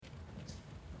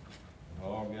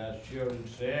All God's children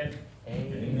said,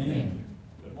 Amen.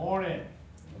 Good morning.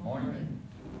 Good morning.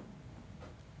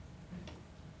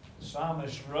 The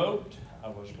psalmist wrote, I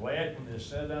was glad when they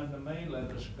said unto me, let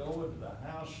us go into the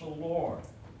house of the Lord.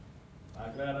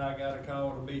 I'm glad I got a call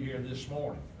to be here this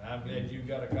morning. I'm glad you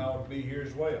got a call to be here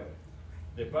as well.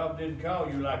 They probably didn't call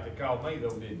you like they called me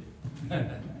though, did you?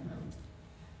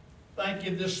 Thank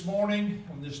you this morning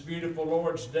on this beautiful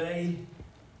Lord's Day.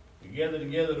 We gather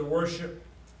together to worship.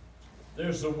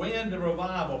 There's the wind of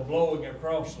revival blowing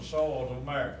across the soils of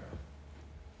America.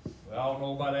 We all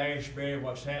know about Ashbury,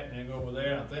 what's happening over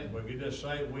there, and I think we could just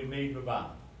say we need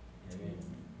revival. Amen.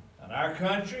 And our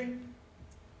country,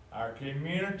 our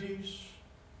communities,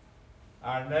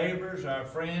 our neighbors, our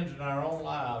friends, and our own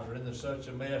lives are in such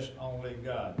a mess only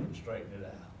God can straighten it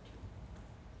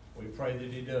out. We pray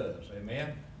that He does.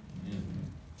 Amen?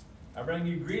 I bring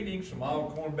you greetings from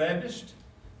Alcorn Baptist,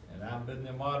 and I've been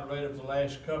the moderator for the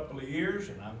last couple of years,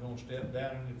 and I'm going to step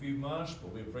down in a few months,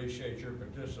 but we appreciate your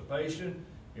participation,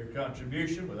 your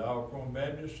contribution with Alcorn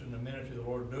Baptist and the ministry the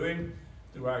Lord doing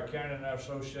through our county and our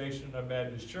association and our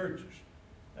Baptist churches.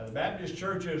 Now, the Baptist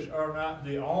churches are not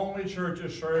the only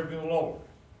churches serving the Lord.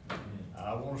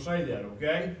 I want to say that,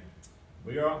 okay?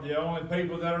 We aren't the only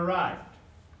people that are right.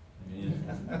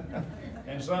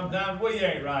 And sometimes we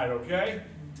ain't right, okay?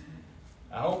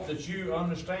 I hope that you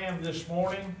understand this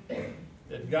morning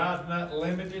that God's not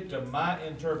limited to my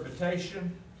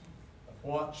interpretation of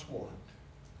what's what,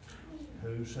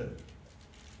 who's who.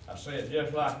 I say it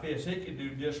just like this. He can do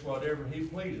just whatever He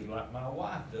pleases, like my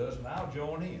wife does, and I'll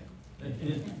join in.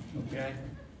 Okay?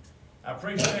 I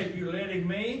appreciate you letting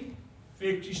me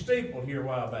fix your steeple here a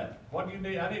while back. What do you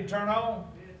need? I need to turn on?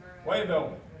 Wave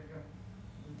on me.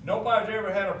 Nobody's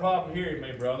ever had a problem hearing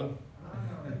me, brother.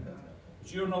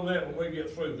 But you'll know that when we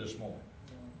get through this morning.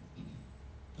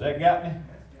 Has that got me?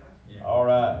 Yeah. All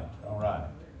right, all right.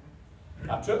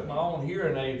 I took my own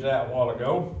hearing aids out a while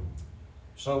ago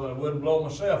so that I wouldn't blow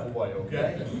myself away,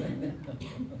 okay?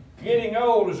 Getting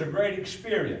old is a great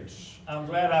experience. I'm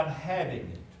glad I'm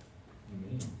having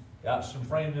it. Got some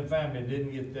friends and family that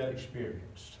didn't get that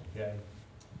experience, okay?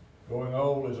 Growing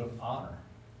old is an honor.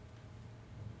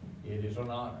 It is an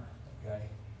honor, okay?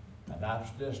 And I'm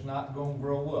just not going to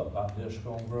grow up. I'm just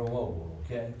going to grow old,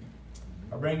 okay?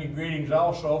 I bring you greetings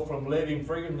also from Living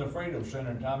Freedom, the Freedom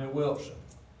Center, and Tommy Wilson.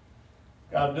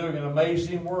 God's doing an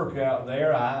amazing work out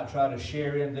there. I try to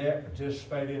share in that,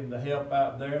 participate in the help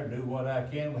out there, do what I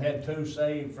can. We had 2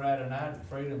 saved Friday night at the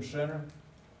Freedom Center,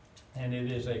 and it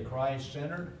is a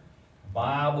Christ-centered,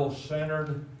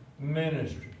 Bible-centered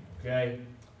ministry, okay?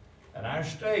 And our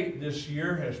state this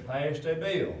year has passed a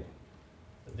bill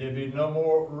that there be no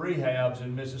more rehabs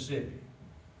in Mississippi.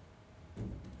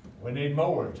 We need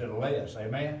more instead of less,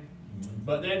 amen?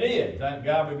 But they did. Thank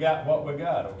God we got what we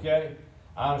got, okay?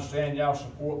 I understand y'all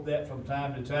support that from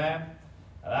time to time.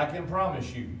 And I can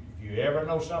promise you, if you ever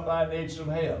know somebody needs some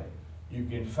help, you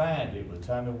can find it with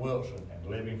Tommy Wilson and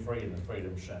Living Free in the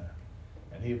Freedom Center.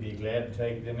 And he'll be glad to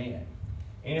take them in.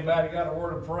 Anybody got a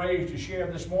word of praise to share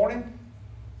this morning?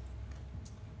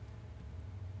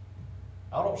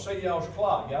 I don't see y'all's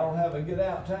clock. Y'all don't have a get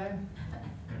out time?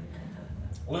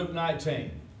 Luke 19.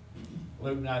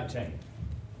 Luke 19.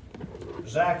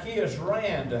 Zacchaeus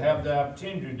ran to have the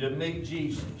opportunity to meet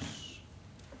Jesus.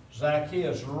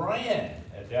 Zacchaeus ran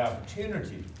at the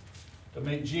opportunity to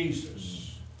meet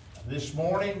Jesus. This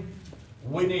morning,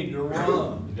 we need to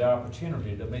run to the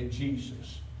opportunity to meet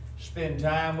Jesus. Spend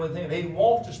time with Him. He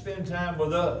wants to spend time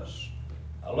with us.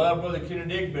 I love Brother Kenny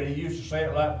Digby. He used to say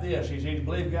it like this. He said, "I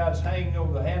believe God's hanging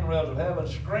over the handrails of heaven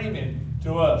screaming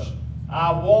to us,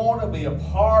 I want to be a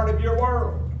part of your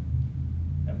world."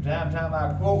 And from time to time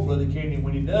I quote Brother Kenny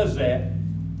when he does that.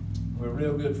 We're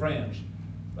real good friends.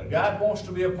 But God wants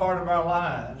to be a part of our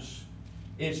lives.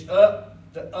 It's up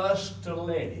to us to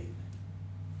let Him.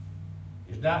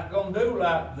 He's not going to do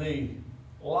like the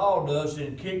law does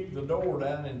and kick the door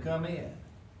down and come in.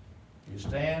 He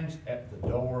stands at the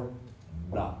door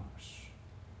and knocks.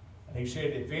 And He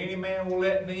said, if any man will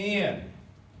let me in,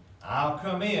 I'll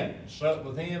come in and sup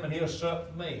with him and he'll sup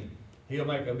with me. He'll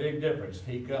make a big difference if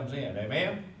he comes in.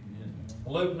 Amen?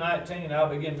 Luke 19, I'll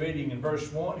begin reading in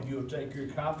verse 1. If you'll take your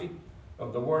copy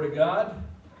of the Word of God,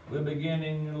 we'll begin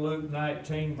in Luke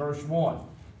 19, verse 1.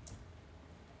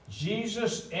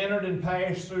 Jesus entered and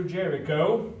passed through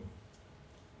Jericho.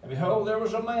 And behold, there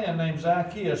was a man named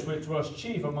Zacchaeus, which was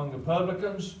chief among the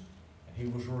publicans, and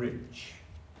he was rich.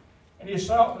 And he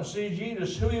sought to see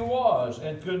Jesus, who he was,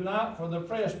 and could not for the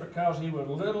press, because he was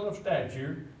little of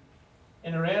stature.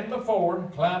 And he ran before,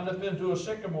 and climbed up into a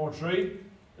sycamore tree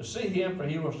to see him, for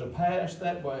he was to pass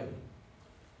that way.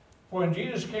 When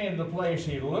Jesus came to the place,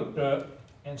 he looked up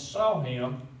and saw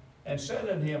him, and said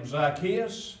unto him,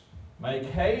 Zacchaeus, make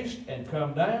haste and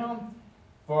come down,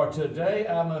 for today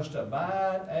I must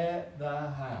abide at thy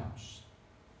house.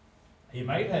 He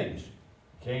made haste,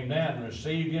 came down, and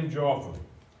received him joyfully.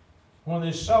 When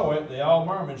they saw it, they all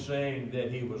murmured, saying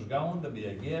that he was gone to be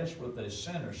a guest with a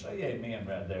sinner. Say amen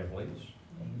right there, please.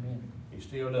 Amen. He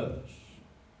still does.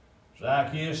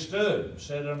 Zacchaeus stood and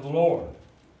said unto the Lord,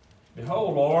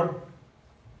 Behold, Lord,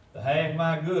 the half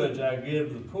my goods I give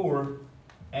to the poor,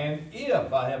 and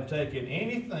if I have taken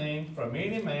anything from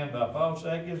any man by false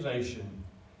accusation,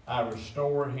 I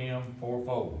restore him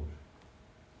fourfold.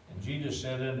 And Jesus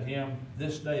said unto him,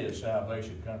 This day is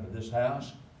salvation come to this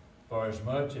house, for as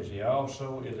much as he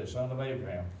also is a son of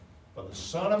Abraham. For the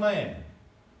Son of Man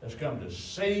has come to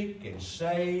seek and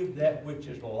save that which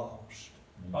is lost.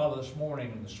 Father, this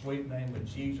morning, in the sweet name of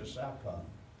Jesus, I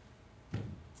come.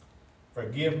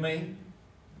 Forgive me,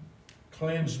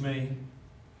 cleanse me,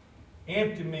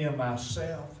 empty me of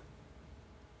myself,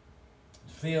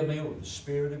 fill me with the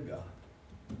Spirit of God.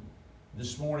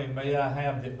 This morning, may I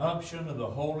have the unction of the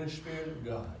Holy Spirit of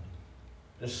God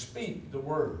to speak the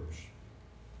words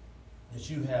that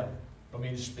you have for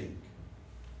me to speak,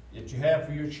 that you have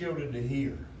for your children to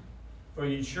hear, for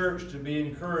your church to be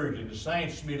encouraged, and the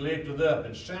saints to be lifted up,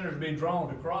 and sinners to be drawn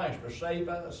to Christ for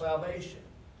salvation,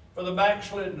 for the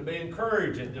backslidden to be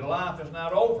encouraged that their life is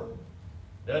not over,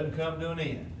 doesn't come to an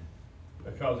end,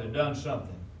 because they've done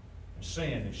something and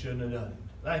sinned and shouldn't have done it.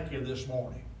 Thank you this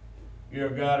morning. You're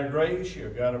a God of grace, you're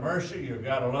a God of mercy, you're a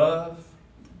God of love.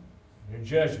 Your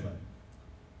judgment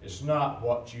is not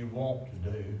what you want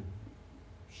to do.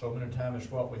 So many times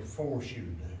it's what we force you to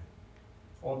do.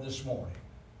 Or this morning,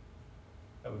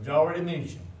 as we've already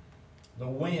mentioned, the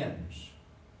winds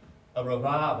of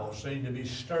revival seem to be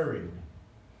stirring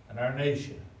in our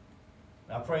nation.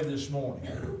 And I pray this morning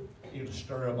you to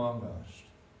stir among us.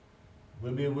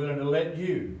 We'll be willing to let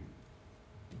you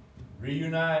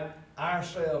reunite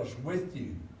ourselves with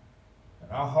you in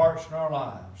our hearts and our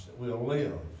lives, that we'll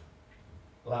live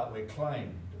like we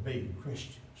claim to be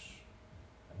Christians.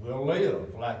 And we'll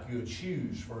live like you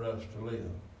choose for us to live.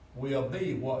 We'll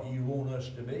be what you want us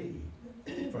to be,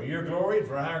 for your glory and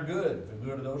for our good, for the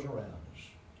good of those around us.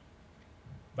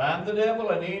 Bind the devil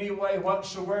in any way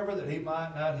whatsoever, that he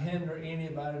might not hinder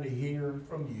anybody to hear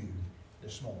from you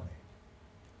this morning.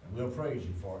 And we'll praise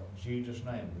you for it. In Jesus'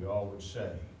 name we all would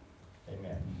say,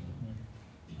 amen.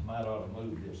 I might ought to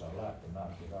move this. I'd like to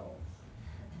knock it off.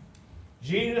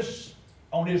 Jesus,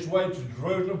 on his way to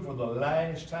Jerusalem for the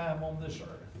last time on this earth.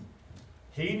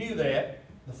 He knew that.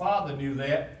 The Father knew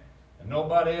that. And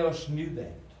nobody else knew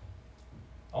that.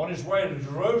 On his way to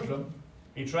Jerusalem,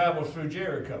 he travels through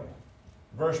Jericho.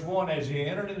 Verse 1, as he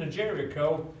entered into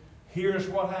Jericho, here's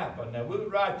what happened. Now, we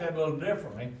would write that a little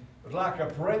differently. There's like a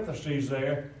parenthesis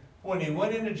there. When he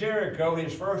went into Jericho,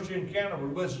 his first encounter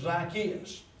was with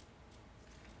Zacchaeus.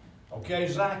 Okay,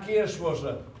 Zacchaeus was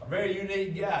a very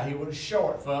unique guy. He was a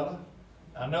short fella.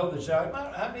 I know that y'all,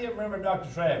 how many of you remember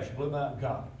Dr. Travis, Blue Mountain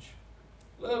College?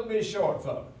 A little bit short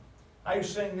fella. I used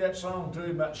to sing that song to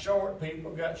him about short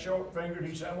people, got short fingered.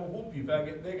 He said, I'm going to whoop you if I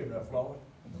get big enough, Lord.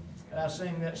 And I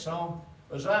sing that song.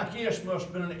 But Zacchaeus must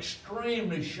have been an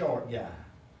extremely short guy,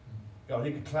 because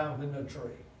he could climb up in a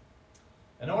tree.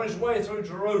 And on his way through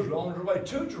Jerusalem, on his way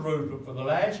to Jerusalem for the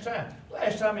last time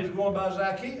he was going by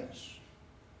Zacchaeus.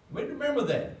 We remember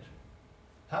that.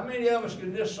 How many of us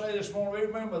can just say this morning, we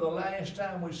remember the last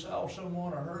time we saw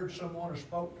someone or heard someone or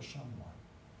spoke to someone?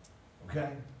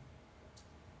 Okay?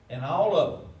 And all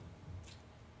of them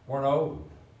weren't old.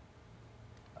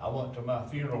 I went to my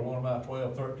funeral of one of my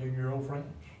 12, 13-year-old friends.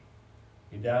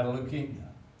 He died of leukemia.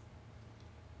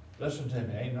 Listen to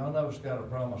me, ain't none of us got a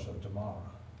promise of tomorrow.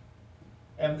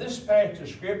 And this passage of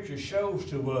Scripture shows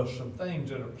to us some things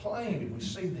that are plain if we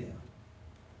see them.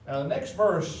 Now the next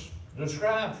verse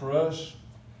describes for us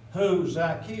who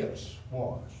Zacchaeus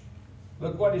was.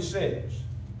 Look what he says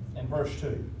in verse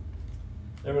 2.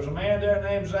 There was a man there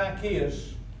named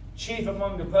Zacchaeus, chief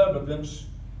among the publicans,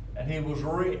 and he was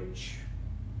rich.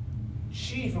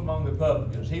 Chief among the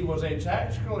publicans. He was a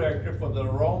tax collector for the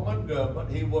Roman government.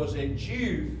 He was a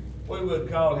Jew. We would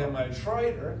call him a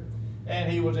traitor.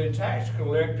 And he was a tax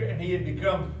collector, and he had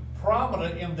become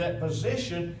prominent in that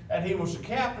position, and he was the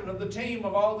captain of the team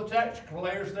of all the tax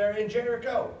collectors there in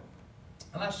Jericho.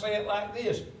 And I say it like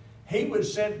this. He would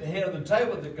sit at the head of the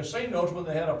table at the casinos when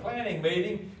they had a planning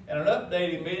meeting and an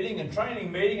updating meeting and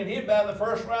training meeting, and he'd buy the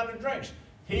first round of drinks.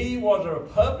 He was a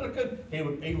publican.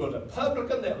 He was a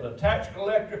publican that was a tax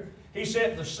collector. He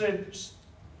set the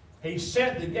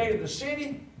gate of the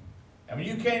city, And when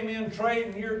you came in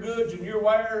trading your goods and your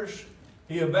wares,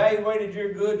 he evaluated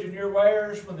your goods and your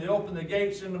wares when they opened the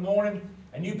gates in the morning,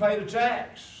 and you paid a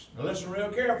tax. Now listen real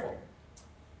careful.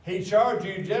 He charged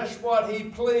you just what he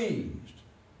pleased.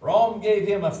 Rome gave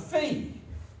him a fee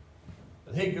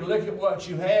that he could look at what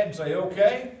you had and say,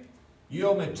 okay, you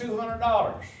owe me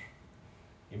 $200.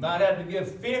 He might have to give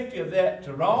 50 of that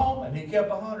to Rome, and he kept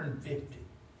 150.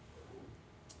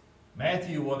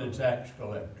 Matthew was a tax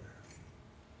collector.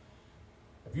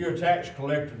 If you're a tax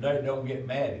collector today, don't get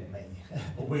mad at me.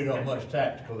 But we don't much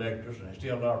tax collectors, and they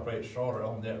still operate shorter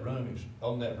on that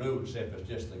road, except it's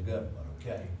just the government,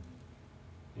 okay?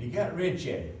 He got rich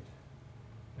at it.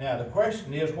 Now the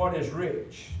question is, what is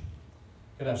rich?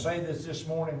 Can I say this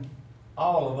morning?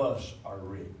 All of us are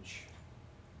rich.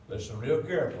 Listen real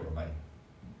careful to me.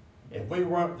 If we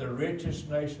weren't the richest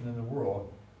nation in the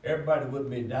world, everybody would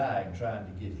be dying trying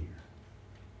to get here.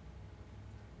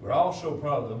 We're also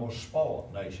probably the most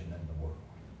spoiled nation in the world.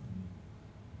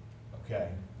 Okay?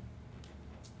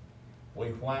 We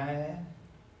whine,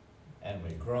 and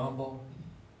we grumble,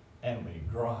 and we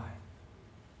gripe.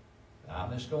 Now,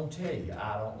 I'm just going to tell you,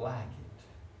 I don't like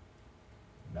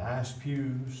it. Nice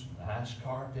pews, nice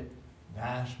carpet,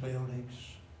 nice buildings.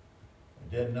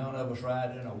 Did none of us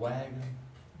ride in a wagon?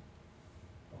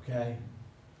 Okay?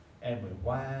 And we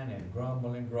whine and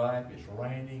grumble and gripe. It's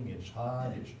raining, it's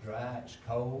hot, it's dry, it's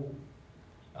cold.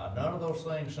 Now, none of those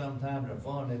things sometimes are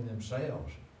fun in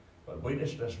themselves. But we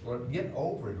just get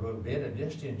over it a little bit and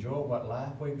just enjoy what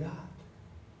life we got.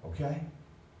 Okay?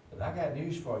 But I got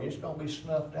news for you. It's going to be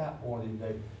snuffed out one of these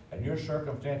days. And your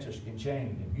circumstances can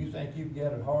change. If you think you've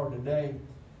got it hard today,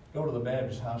 go to the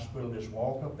Baptist hospital. Just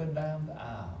walk up and down the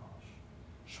aisles.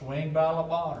 Swing by La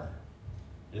Bonheur.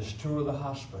 Just tour the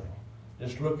hospital.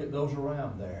 Just look at those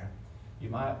around there. You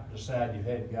might decide you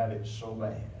hadn't got it so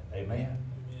bad. Amen?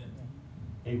 Amen.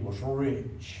 He was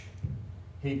rich.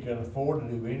 He could afford to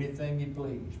do anything he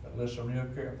pleased. But listen real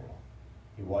careful.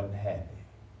 He wasn't happy.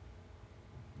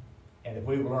 And if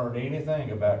we've learned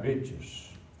anything about riches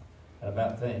and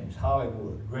about things,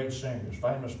 Hollywood, great singers,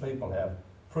 famous people have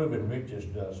proven riches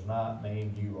does not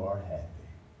mean you are happy.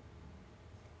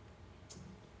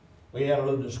 We had a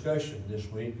little discussion this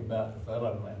week about the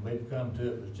fellow, and we've come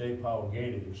to it with J. Paul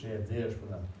Getty, who said this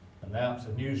when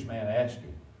the newsman asked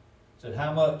him, said,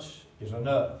 how much is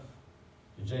enough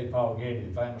to J. Paul Getty,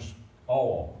 the famous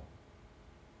oil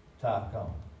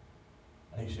tycoon?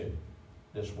 And he said,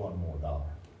 just $1 more.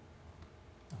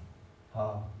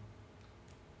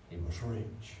 He was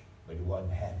rich, but he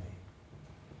wasn't happy.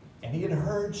 And he had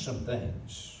heard some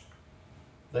things.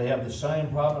 They have the same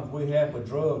problems we have with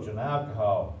drugs and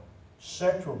alcohol,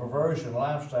 sexual perversion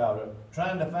lifestyle. They're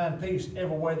trying to find peace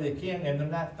every way they can, and they're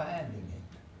not finding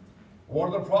it.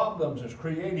 One of the problems that's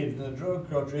created in the drug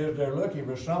culture is they're looking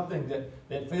for something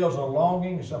that feels a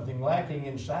longing, something lacking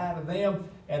inside of them,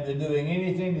 and they're doing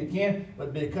anything they can,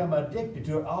 but become addicted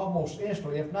to it almost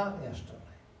instantly, if not instantly.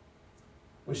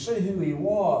 We see who he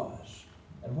was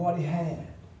and what he had.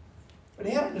 But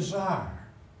he had a desire.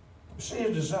 We see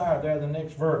his desire there in the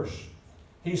next verse.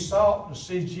 He sought to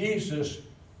see Jesus,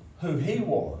 who he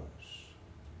was.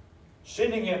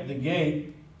 Sitting at the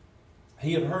gate,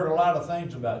 he had heard a lot of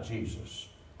things about Jesus.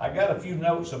 I got a few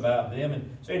notes about them,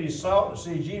 and said he sought to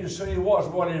see Jesus, who he was,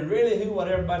 what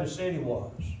everybody said he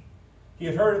was. He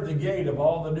had heard at the gate of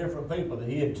all the different people that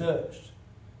he had touched.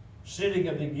 Sitting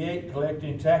at the gate,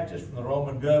 collecting taxes from the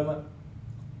Roman government,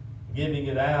 giving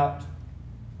it out.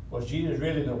 Was Jesus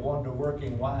really the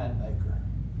wonder-working winemaker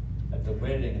at the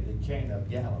wedding at the Cana of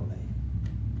Galilee?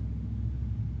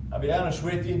 I'll be honest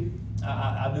with you,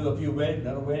 I do a few weddings,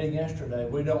 done a wedding yesterday.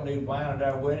 We don't need wine at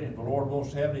our wedding. If the Lord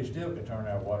wants to have it, he still can turn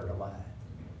our water to wine.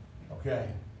 Okay?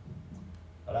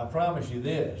 But I promise you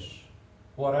this,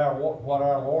 what our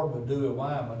Lord would do with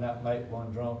wine would not make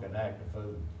one drunk and act a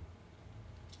fool.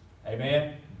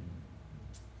 Amen?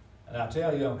 And I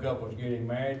tell young couples getting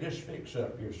married, just fix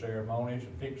up your ceremonies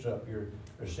and fix up your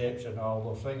reception and all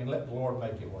those things, and let the Lord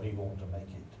make it what he wants to make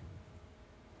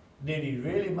it. Did he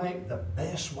really make the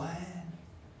best wine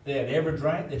they had ever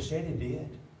drank? They said he did.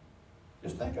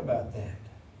 Just think about that.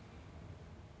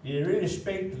 Did he really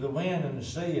speak to the wind and the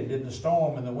sea, and did the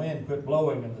storm and the wind quit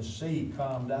blowing and the sea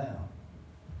calm down?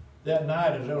 That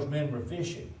night as those men were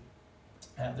fishing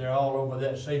out there all over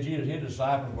that sea, Jesus and his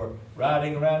disciples were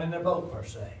riding around in their boat per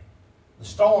se. The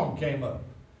storm came up.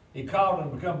 He called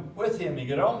them to come with him and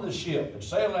get on the ship and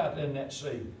sail out in that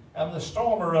sea. And the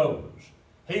storm arose.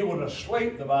 He was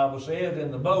asleep, the Bible says,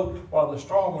 in the boat while the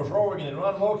storm was roaring, and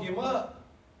it woke him up.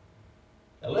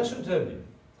 Now listen to me.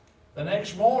 The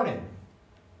next morning,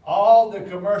 All the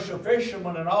commercial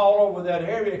fishermen and all over that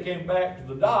area came back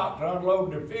to the dock to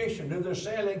unload their fish and do their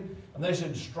sailing. And they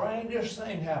said, strangest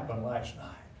thing happened last night.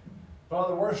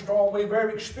 Probably the worst storm we've ever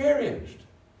experienced.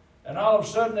 And all of a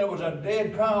sudden there was a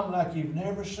dead calm like you've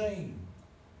never seen.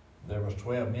 There was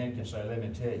 12 men can say, let me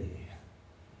tell you.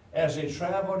 As they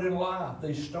traveled in life,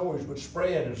 these stories would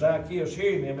spread. And Zacchaeus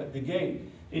hearing them at the gate.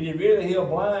 Did he really heal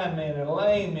blind men and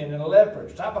lame men and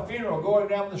lepers? Type of funeral going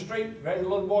down the street, raise the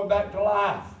little boy back to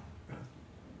life.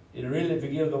 Did he really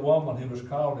forgive the woman who was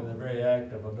caught in the very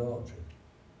act of adultery?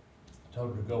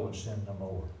 Told her to go and sin no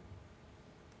more.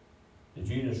 Did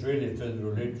Jesus really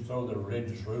throw the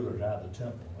religious rulers out of the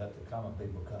temple and let the common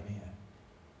people come in?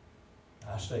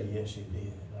 I say yes, he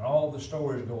did. And all the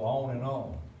stories go on and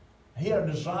on. He had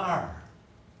a desire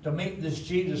to meet this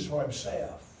Jesus for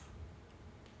himself.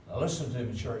 Now listen to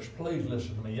me, church. Please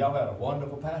listen to me. Y'all had a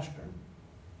wonderful pastor.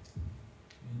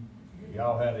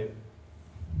 Y'all had it.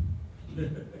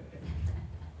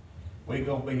 We're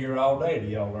going to be here all day till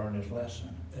y'all learn this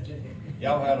lesson.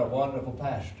 Y'all had a wonderful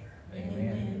pastor.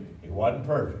 Amen. He wasn't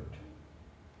perfect.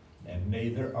 And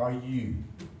neither are you.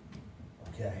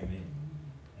 Okay? Amen.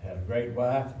 They had a great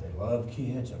wife. They loved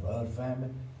kids. They loved family.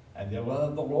 And they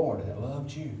loved the Lord. They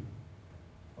loved you.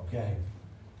 Okay?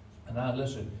 And now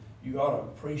listen, you ought to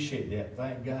appreciate that.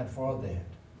 Thank God for that.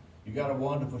 You got a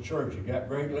wonderful church. You got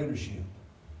great leadership.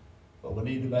 But we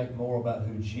need to make more about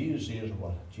who Jesus is and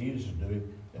what Jesus is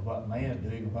doing than what man's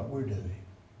doing and what we're doing.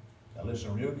 Now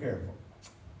listen real careful.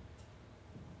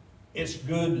 It's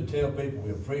good to tell people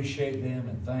we appreciate them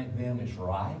and thank them. It's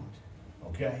right.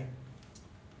 Okay?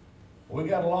 We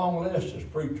got a long list as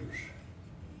preachers.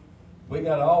 We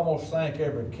got to almost thank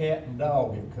every cat and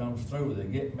dog that comes through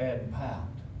that get mad and pout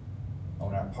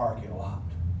on our parking lot.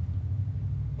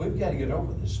 We've got to get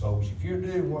over this, folks. If you're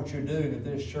doing what you're doing at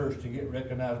this church to get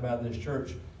recognized by this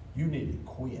church, you need to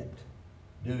quit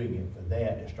doing it for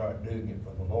that and start doing it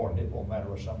for the Lord. It won't matter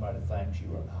whether somebody thanks you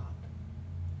or not.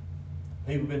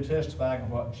 People have been testifying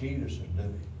of what Jesus is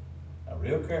doing. Now,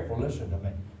 real careful, listen to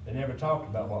me. They never talked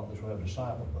about what the 12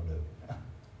 disciples were doing.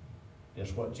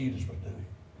 Just what Jesus was doing.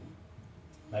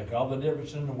 Make all the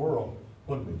difference in the world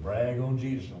when we brag on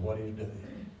Jesus and what he's doing.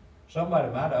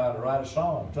 Somebody might ought to write a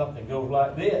song. Something goes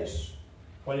like this.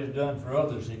 What he's done for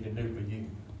others, he can do for you.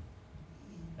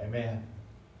 Amen.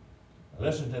 Now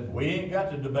listen to me. We ain't got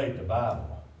to debate the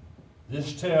Bible.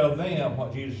 Just tell them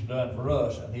what Jesus has done for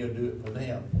us, and he'll do it for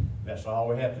them. That's all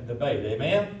we have to debate.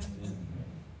 Amen?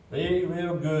 Be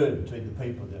real good to the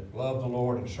people that love the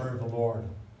Lord and serve the Lord,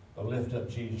 but lift up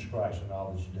Jesus Christ in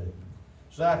all that you do.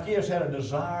 Zacchaeus had a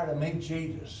desire to meet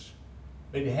Jesus,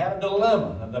 but he had a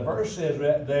dilemma. And the verse says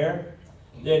right there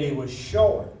that he was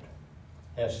short,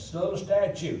 as a little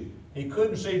statue. He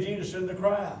couldn't see Jesus in the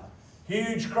crowd.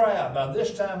 Huge crowd. By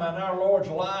this time in our Lord's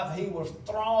life, he was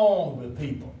thronged with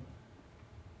people.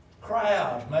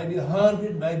 Crowds, maybe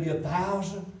 100, maybe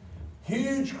 1,000.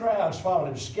 Huge crowds followed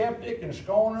him, skeptic and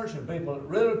scorners and people that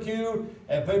ridiculed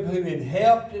and people who had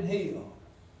helped and healed.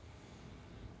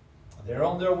 They're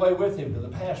on their way with him to the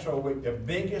Passover week, the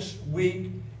biggest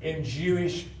week in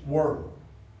Jewish world.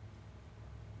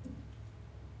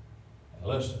 And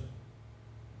listen,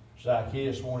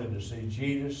 Zacchaeus wanted to see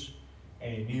Jesus,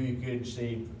 and he knew he couldn't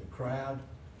see him from the crowd,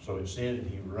 so it said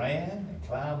that he ran and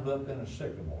climbed up in a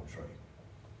sycamore tree.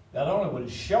 Not only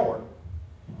was he short,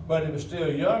 but he was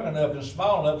still young enough and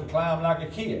small enough to climb like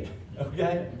a kid.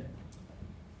 Okay?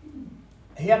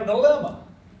 He had a dilemma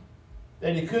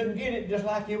that he couldn't get it just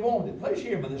like he wanted. Please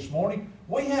hear me this morning.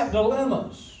 We have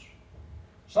dilemmas.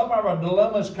 Some of our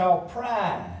dilemmas called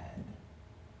pride.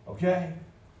 Okay?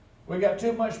 We got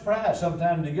too much pride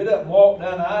sometimes to get up and walk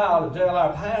down the aisle and tell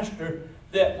our pastor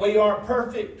that we aren't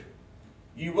perfect.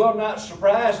 You will not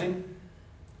surprise him.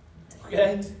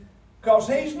 Okay? Because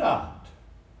he's not.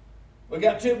 We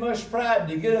got too much pride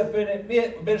to get up and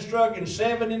admit we've been struggling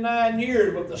 79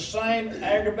 years with the same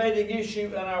aggravating issue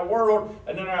in our world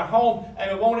and in our home,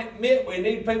 and we won't admit we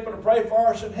need people to pray for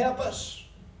us and help us.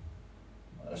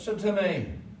 Listen to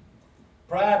me.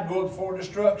 Pride goes before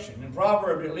destruction. In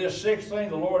Proverbs it lists 6 things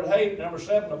the Lord hates. Number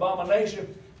 7,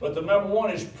 abomination. But the number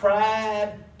 1 is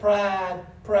pride, pride,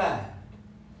 pride.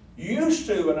 Used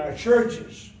to in our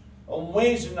churches on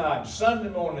Wednesday night, Sunday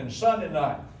morning, and Sunday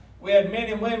night, we had men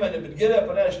and women that would get up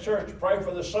in that church to pray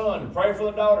for the son, pray for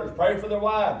the daughters, pray for their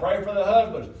wives, pray for their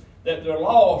husbands, that they're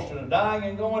lost and are dying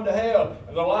and going to hell,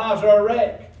 and their lives are a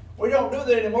wreck. We don't do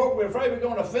that anymore. We're afraid we're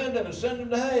going to offend them and send them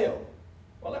to hell.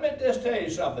 Well, let me just tell you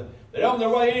something. They're on their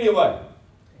way anyway.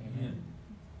 Amen.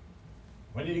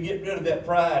 We need to get rid of that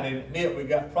pride and admit we've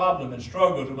got problems and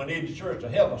struggles, and we need the church to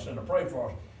help us and to pray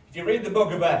for us. If you read the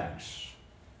book of Acts,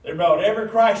 They brought every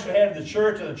Christ they had to the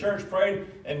church, and the church prayed,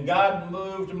 and God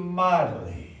moved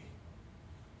mightily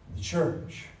in the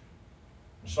church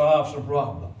to solve some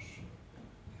problems.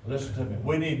 Listen to me.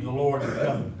 We need the Lord to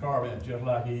come to Carvin just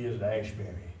like He is to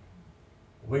Ashbury.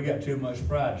 We got too much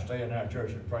pride to stay in our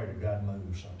church and pray that God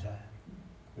moves sometime.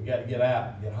 We got to get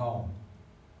out and get home.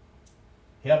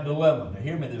 Have a dilemma. Now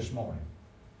hear me this morning.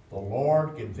 The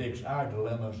Lord can fix our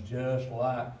dilemmas just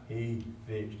like He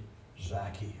fixed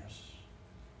Zacchaeus.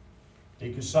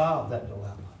 He can solve that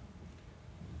dilemma.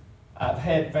 I've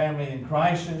had family in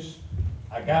crisis.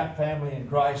 I got family in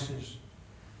crisis.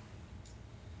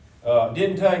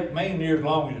 Didn't take me near as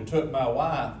long as it took my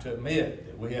wife to admit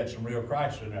that we had some real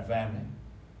crisis in our family.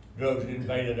 Drugs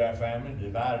invaded our family,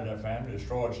 divided our family,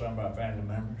 destroyed some of our family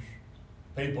members.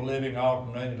 People living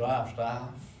alternating lifestyles.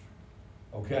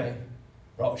 Okay?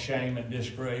 Brought shame and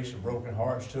disgrace and broken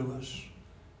hearts to us.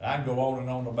 I can go on and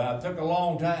on about it. It took a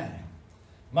long time.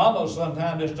 Mamas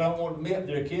sometimes just don't want to admit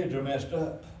their kids are messed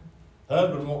up.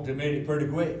 Husbands want to admit it pretty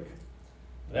quick.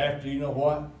 But after, you know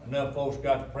what, enough folks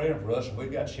got to praying for us, and we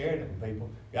got shared it with people,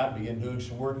 God began doing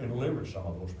some work and delivering some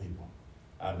of those people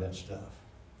out of that stuff.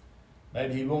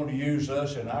 Maybe He wanted to use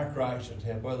us in our crisis to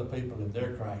help other people in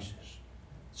their crisis.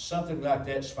 Something like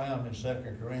that's found in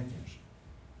 2 Corinthians.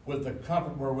 With the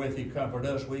comfort wherewith He comforted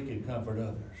us, we can comfort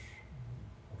others.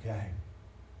 Okay?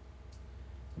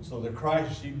 So the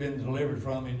crisis you've been delivered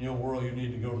from in your world, you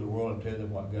need to go to the world and tell them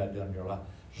what God done in your life.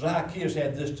 Zacchaeus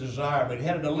had this desire, but he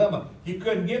had a dilemma. He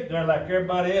couldn't get there like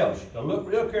everybody else. Now look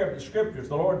real carefully at the scriptures.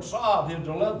 The Lord solved his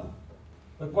dilemma.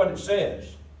 Look what it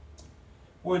says.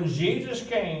 When Jesus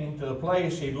came to the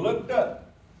place, He looked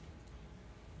up,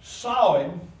 saw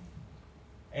him,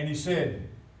 and He said,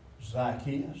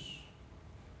 Zacchaeus.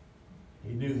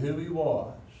 He knew who he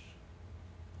was.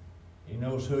 He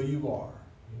knows who you are.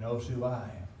 He knows who I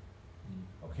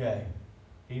am. Okay?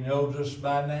 He knows us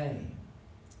by name.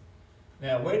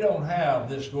 Now, we don't have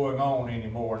this going on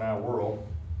anymore in our world,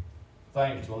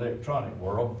 thanks to the electronic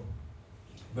world.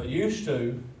 But used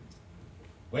to,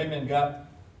 women got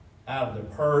out of their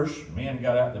purse, men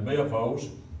got out their billfolds.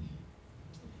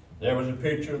 There was a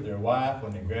picture of their wife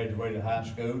when they graduated high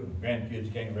school, and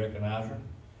grandkids can't recognize her.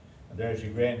 And there's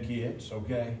your grandkids,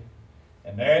 okay?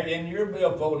 And there in your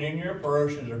billfold, in your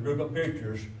purse, is a group of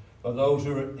pictures of those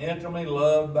who are intimately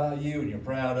loved by you, and you're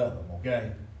proud of them,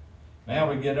 okay?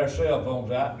 Now we get our cell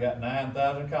phones out and got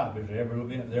 9,000 copies of every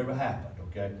event that ever happened,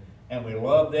 okay? And we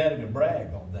love that and we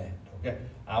brag on that, okay?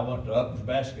 I went to Uplands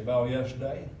basketball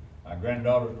yesterday. My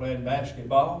granddaughter was playing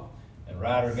basketball, and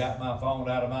Ryder got my phone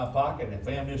out of my pocket and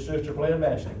filmed his sister playing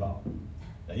basketball.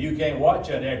 Now you can't watch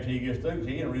that after he gets through because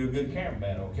he's a real good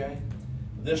cameraman, okay?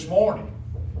 This morning,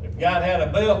 if God had a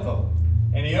billfold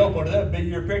and He opened it up, it'd be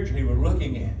your picture He was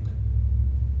looking at.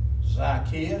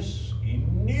 Zacchaeus, he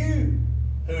knew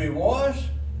who he was,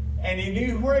 and he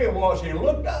knew where he was. He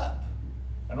looked up,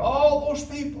 and all those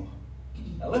people.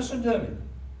 Now listen to me.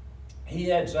 He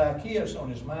had Zacchaeus on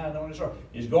his mind, on his heart.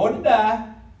 He's going to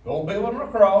die, going to be on the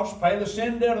cross, pay the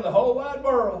sin debt of the whole wide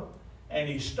world. And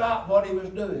he stopped what he was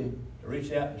doing to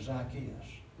reach out to Zacchaeus.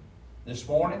 This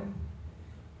morning,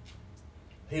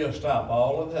 He'll stop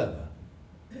all of heaven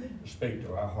to speak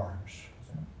to our hearts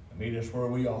and meet us where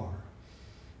we are.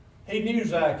 He knew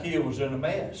Zacchaeus was in a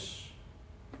mess.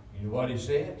 You know what he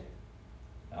said?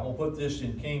 I'm going to put this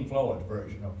in King Floyd's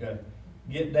version, okay?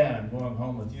 Get down, I'm going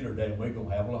home with you today, and we're going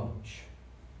to have lunch.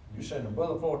 You said,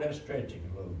 Brother Floyd, that's stretching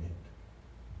a little bit.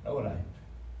 No, it ain't.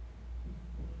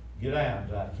 Get down,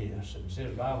 Zacchaeus. And it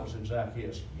says, the Bible said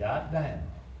Zacchaeus got down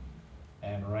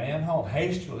and ran home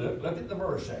hastily. Look at the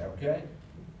verse there, okay?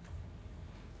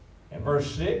 In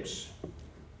verse 6,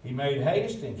 he made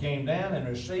haste and came down and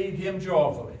received him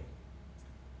joyfully.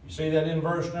 You see that in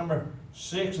verse number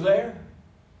 6 there?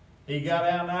 He got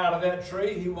out of that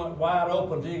tree. He went wide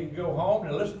open till he could go home.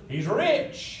 And listen, he's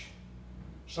rich.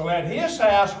 So at his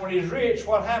house, when he's rich,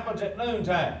 what happens at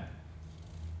noontime?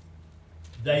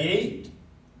 They eat.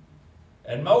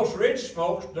 And most rich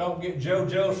folks don't get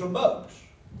JoJo's for bucks.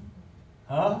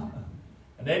 Huh?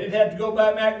 And they didn't have to go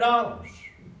by McDonald's.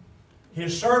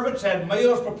 His servants had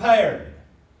meals prepared.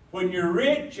 When you're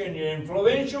rich and you're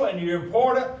influential and you're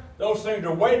important, those things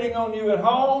are waiting on you at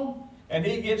home. And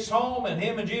he gets home and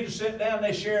him and Jesus sit down and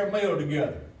they share a meal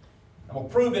together. I'm going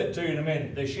to prove it to you in a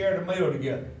minute. They shared a meal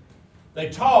together. They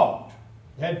talked.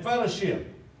 They had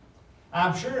fellowship.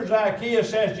 I'm sure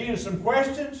Zacchaeus asked Jesus some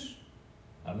questions.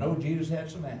 I know Jesus had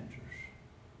some answers.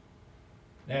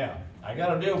 Now, I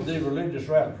got to deal with these religious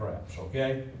rat traps,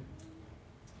 okay?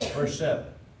 Verse 7.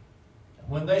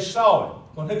 When they saw it,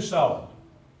 when who saw it?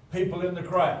 People in the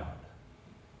crowd.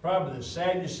 probably the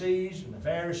Sadducees and the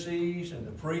Pharisees and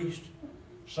the priests,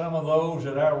 some of those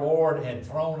that our Lord had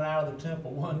thrown out of the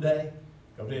temple one day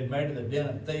because they had made it a den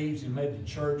of thieves and made the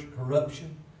church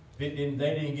corruption. They didn't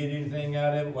get anything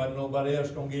out of it. Wasn't nobody else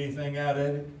going to get anything out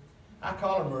of it. I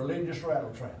call them religious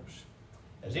rattle traps.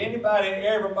 Has anybody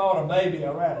ever bought a baby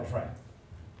a rattle trap?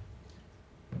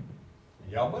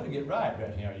 Y'all better get right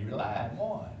here. You lying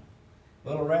one.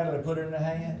 Little rattle they put in their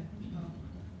hand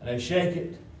and they shake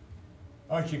it.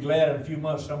 Aren't you glad in a few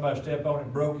months somebody stepped on it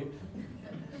and broke it?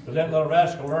 Because that little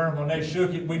rascal learned when they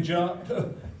shook it, we jumped.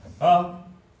 Huh?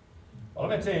 Well,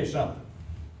 let me tell you something.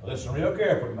 Listen real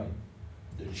carefully to me.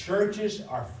 The churches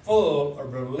are full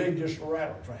of religious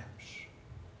rattle traps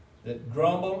that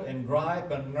grumble and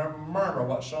gripe and murmur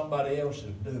what somebody else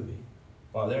is doing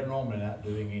while they're normally not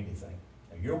doing anything.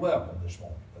 Now, you're welcome this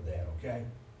morning for that, okay?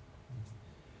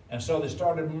 And so they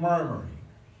started murmuring.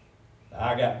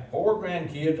 I got 4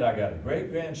 grandkids, I got a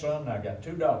great-grandson, and I got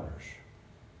 2 daughters.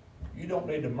 You don't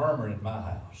need to murmur in my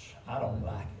house. I don't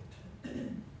like it.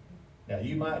 Now,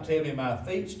 you might tell me my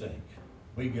feet stink.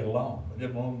 We get along.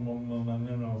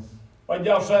 What did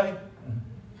y'all say?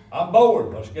 I'm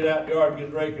bored. Let's get out the yard and get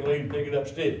a rake and leave and pick it up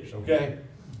sticks, okay?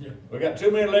 Yeah. We got too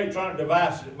many electronic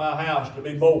devices at my house to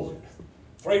be bored.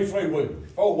 3 freewheelers,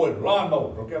 4-wheelers,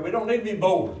 lawnmowers, okay? We don't need to be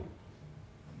bored,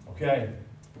 okay?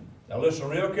 Now listen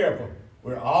real careful.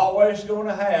 We're always going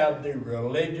to have the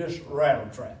religious rattle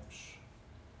traps.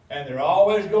 And they're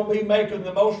always going to be making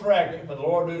the most racket when the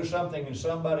Lord does something in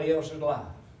somebody else's life.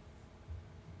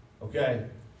 Okay?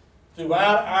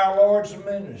 Throughout our Lord's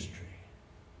ministry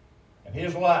and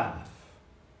His life,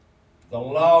 the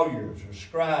lawyers, the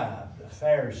scribes, the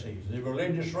Pharisees, the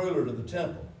religious rulers of the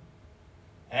temple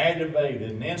aggravated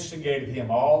and instigated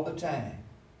Him all the time.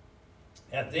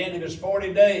 At the end of His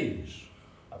 40 days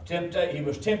of temptation, He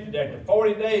was tempted after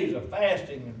 40 days of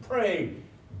fasting and praying,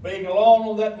 being alone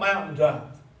on that mountaintop.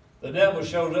 The devil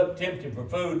shows up tempting for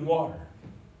food and water.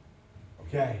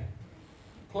 Okay?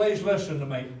 Please listen to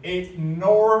me.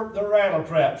 Ignore the rattle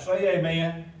trap. Say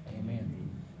amen.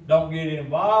 Amen. Don't get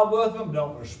involved with them.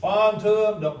 Don't respond to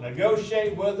them. Don't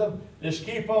negotiate with them. Just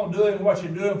keep on doing what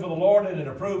you're doing for the Lord and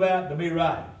it'll prove out to be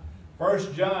right.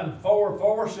 1 John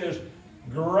 4:4 says,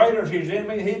 greater is His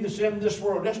enemy, he that's in this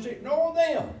world. Just ignore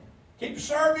them. Keep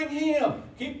serving Him.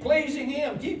 Keep pleasing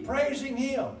Him. Keep praising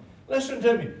Him. Listen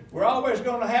to me. We're always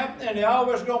going to have them, and they're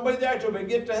always going to be there till we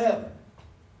get to heaven.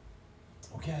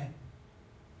 Okay?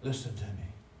 Listen to me.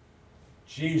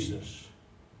 Jesus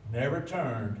never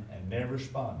turned and never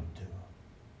responded to them.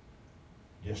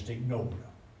 Just ignored them.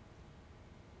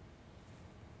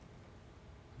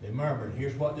 They murmured.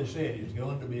 Here's what they said. He's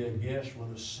going to be a guest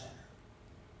with a sinner.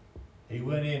 He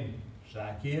went in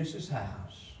Zacchaeus'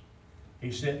 house.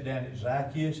 He sat down at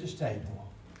Zacchaeus' table.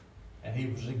 And he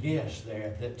was a guest there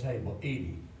at that table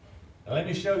eating. Now let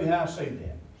me show you how I see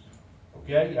that.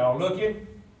 Okay, y'all looking?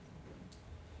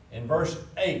 In verse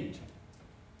 8,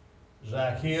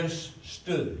 Zacchaeus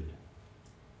stood.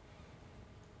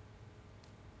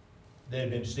 They had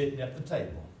been sitting at the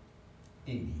table,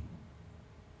 eating,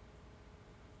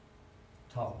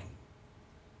 talking,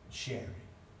 sharing.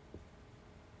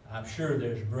 I'm sure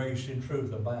there's grace and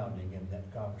truth abounding in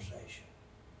that conversation.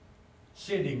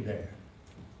 Sitting there.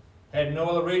 Had no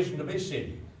other reason to be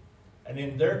sitting. And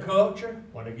in their culture,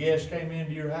 when a guest came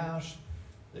into your house,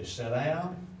 they sat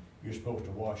down. You're supposed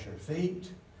to wash their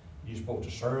feet. You're supposed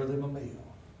to serve them a meal.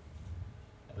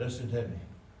 And listen to me.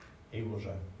 He was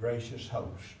a gracious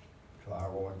host to our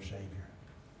Lord and Savior.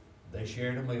 They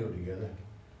shared a meal together.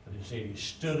 But he said he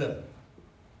stood up.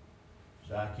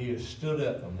 Zacchaeus stood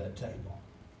up from that table.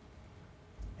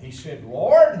 He said,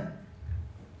 Lord,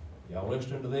 y'all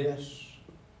listening to this?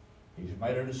 He's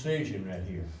made a decision right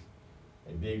here.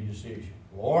 A big decision.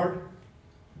 Lord,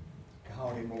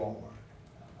 called him Lord.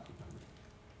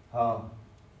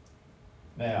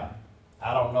 Now,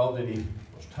 I don't know that he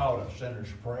was taught a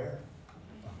sinner's prayer.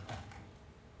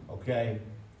 Okay?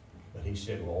 But he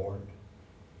said, Lord.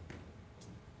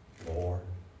 Lord.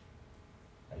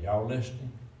 Are y'all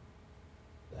listening?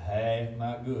 The half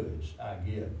my goods I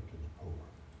give to the poor.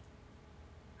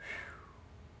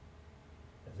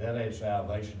 If that ain't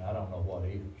salvation, I don't know what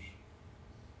is.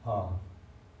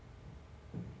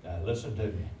 Now listen to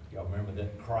me. Y'all remember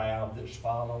that crowd that's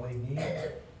following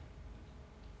him?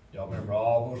 Y'all remember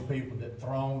all those people that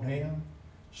thronged him?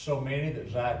 So many that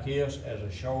Zacchaeus, as a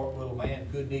short little man,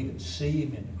 couldn't even see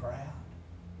him in the crowd.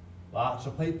 Lots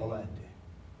of people, ain't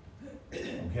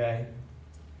there? Okay?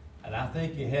 And I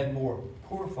think he had more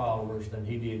poor followers than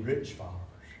he did rich followers.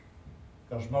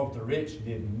 Because most of the rich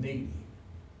didn't need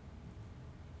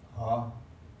him.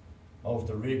 Most of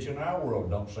the rich in our world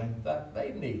don't think that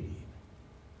they need him.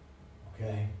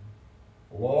 Okay?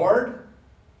 Lord,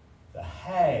 the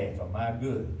half of my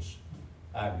goods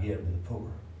I give to the poor.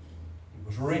 He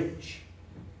was rich.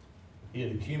 He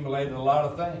had accumulated a lot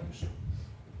of things.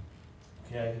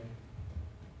 Okay?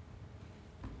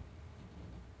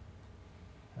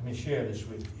 Let me share this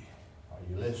with you. Are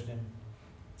you listening?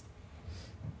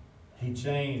 He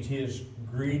changed his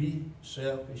greedy,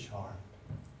 selfish heart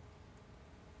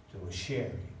to a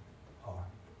sharing heart.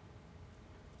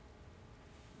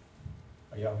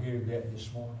 Are y'all hearing that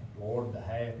this morning? Lord, the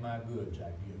half my goods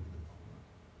I give to the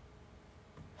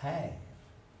poor. Half.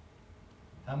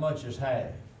 How much is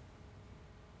half?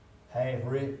 Half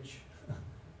rich?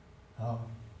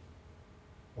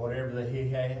 Whatever that he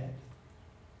had.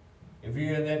 If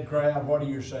you're in that crowd, what are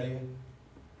you saying?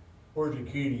 Where's the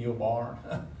key to your barn?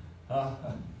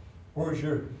 Where's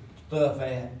your stuff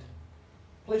at?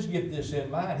 Please get this in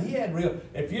mind. He had real,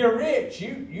 if you're rich,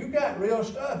 you got real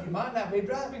stuff. You might not be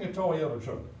driving a Toyota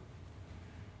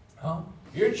truck.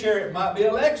 Your chariot might be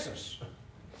a Lexus.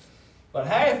 But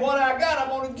half what I got, I'm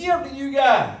going to give to you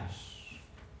guys.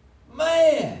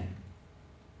 Man.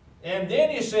 And then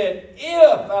he said,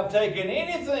 if I've taken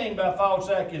anything by false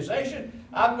accusation,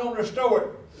 I'm going to restore it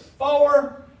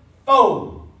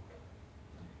fourfold.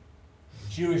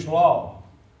 Jewish law.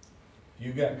 If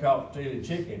you got caught stealing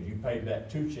chickens, you paid back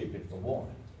 2 chickens for 1.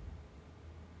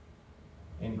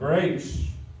 In grace,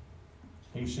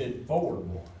 he said 4 to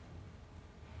 1.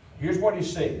 Here's what he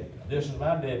said. This is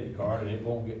my debit card, and it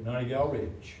won't get none of y'all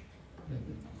rich.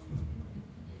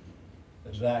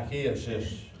 Zacchaeus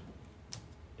says,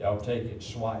 y'all take it,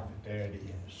 swipe it. There it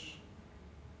is.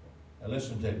 Now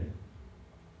listen to me.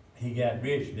 He got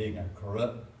rich being a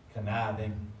corrupt,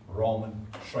 conniving Roman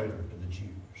traitor to the Jews,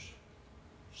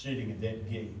 sitting at that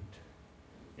gate.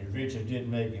 His riches didn't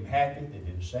make him happy, they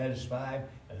didn't satisfy him,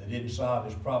 and they didn't solve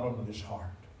his problem with his heart.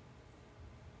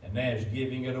 And now he's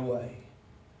giving it away.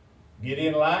 Get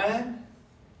in line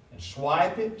and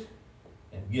swipe it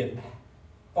and get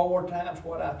 4 times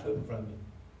what I took from him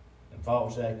in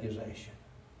false accusation.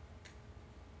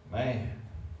 Man,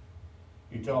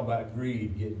 you talk about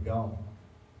greed getting gone.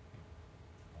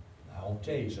 I want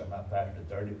to tell you something. I've pastored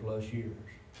 30 plus years.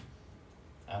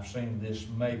 I've seen this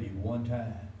maybe one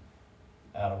time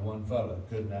out of one fellow that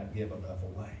could not give enough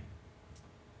away.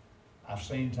 I've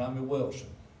seen Tommy Wilson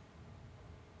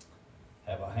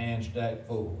have a hand stack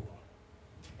full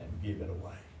and give it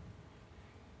away.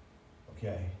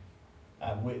 Okay.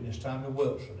 I've witnessed Tommy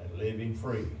Wilson and living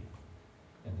free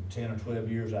in the 10 or 12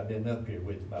 years I've been up here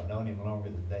with him. I've known him longer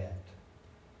than that.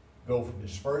 Go from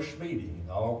his first meeting in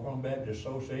the All-Chrome Baptist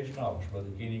Association office,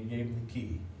 Brother Kenny gave him the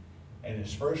key. And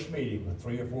his first meeting with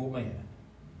 3 or 4 men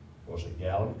was a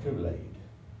gallon of Kool-Aid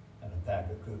and a pack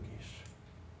of cookies.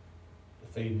 To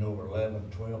feeding over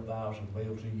 11,000, 12,000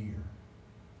 meals a year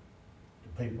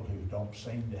to people who don't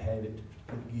seem to have it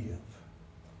to give.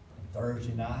 And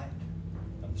Thursday night,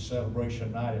 on the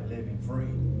celebration night of Living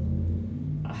Free,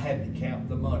 I had to count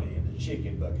the money in the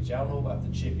chicken buckets. Y'all know about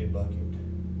the chicken bucket.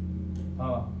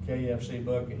 KFC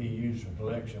bucket he used for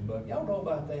collection bucket. Y'all know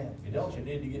about that. If you don't, you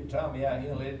need to get Tommy out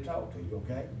here and let him talk to you,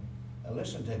 okay? Now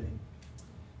listen to me.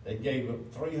 They gave up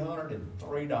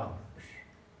 $303. Now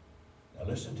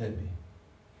listen to me.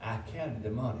 I counted the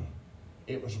money.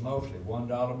 It was mostly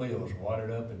 $1 bills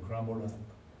wadded up and crumbled up.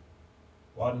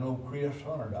 Wasn't no crisp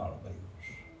 $100 bills.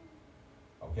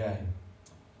 Okay?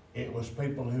 It was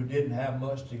people who didn't have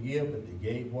much to give, but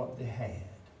they gave what they had.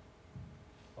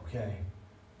 Okay?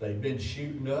 They've been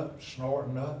shooting up,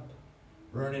 snorting up,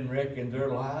 ruining, wrecking their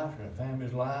lives, their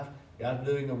family's lives. God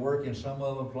doing the work in some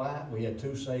of them's life. We had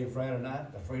 2 saved Friday night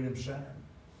at the Freedom Center.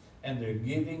 And they're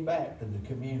giving back to the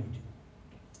community.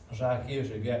 Zacchaeus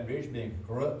had got rich being a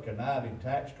corrupt, conniving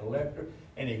tax collector,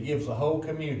 and he gives the whole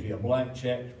community a blank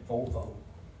check fourfold.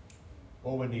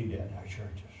 Boy, we need that in our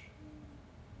churches.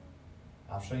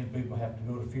 I've seen people have to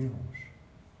go to funerals.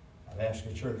 I've asked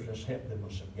the church, let's help them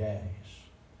with some gas.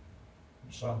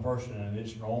 Some person, and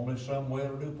it's normally some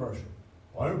well-to-do person,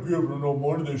 I ain't giving them no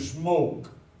money, they smoke.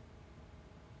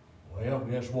 Well,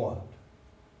 guess what?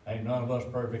 Ain't none of us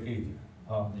perfect either.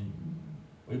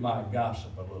 We might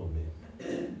gossip a little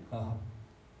bit.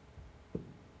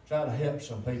 Try to help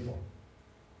some people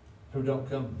who don't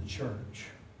come to the church.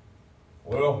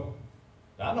 Well,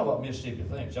 I know what Mississippi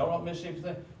thinks. Y'all know what Mississippi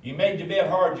thinks? You made your bed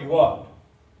hard, you what?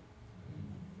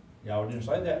 Y'all didn't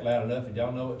say that loud enough, and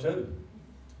y'all know it too.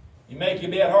 You make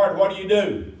your bed hard, what do?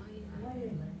 You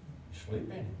sleep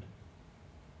in it.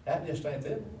 That just ain't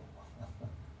biblical.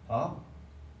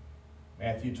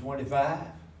 Matthew 25.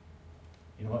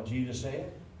 You know what Jesus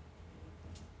said?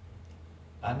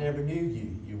 I never knew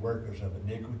you, you workers of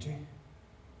iniquity.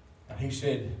 And he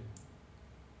said,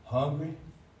 hungry,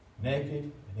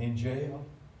 naked, and in jail,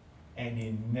 and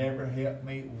you never helped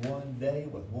me one day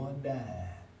with one dime.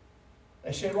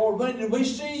 They said, Lord, when did we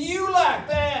see you like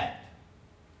that?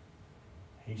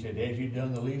 He said, as you've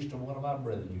done the least of one of my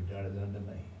brothers, you've done it unto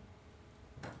me.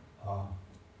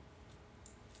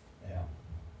 Yeah.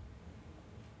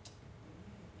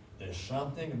 There's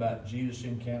something about Jesus'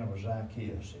 encounter with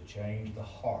Zacchaeus that changed the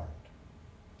heart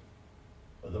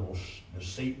of the most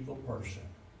deceitful person,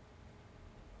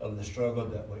 of the struggle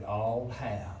that we all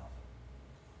have,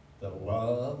 the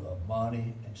love of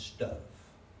money and stuff.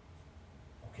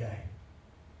 Okay?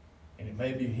 And it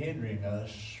may be hindering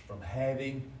us from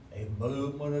having a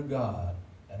movement of God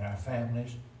in our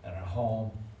families, in our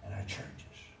home, and our churches.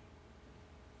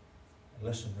 And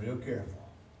listen real careful.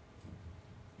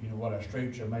 You know what our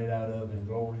streets are made out of in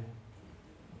glory?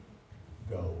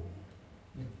 Gold.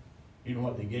 You know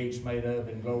what the gates made of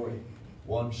in glory?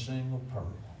 One single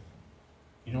pearl.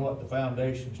 You know what the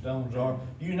foundation stones are?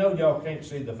 You know y'all can't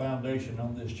see the foundation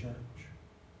on this church.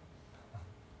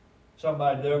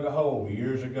 Somebody dug a hole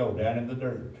years ago down in the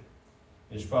dirt.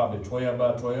 It's probably 12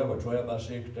 by 12 or 12 by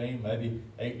 16, maybe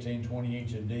 18, 20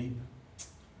 inches deep,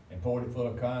 and poured it full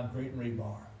of concrete and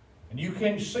rebar. And you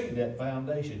can't see that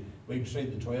foundation. We can see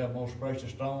the 12 most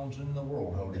precious stones in the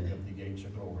world holding up the gates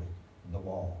of glory and the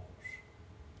walls.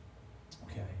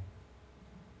 Okay.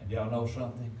 And y'all know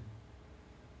something?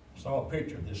 I saw a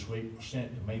picture this week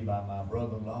sent to me by my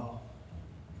brother-in-law.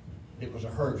 It was a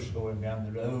hearse going down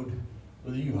the road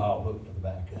with a U-Haul hooked to the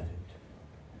back of it.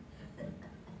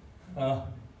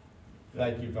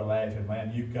 Thank you for laughing,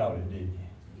 man. You caught it, didn't you?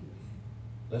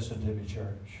 Listen to me,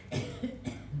 church.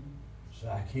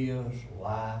 Zacchaeus'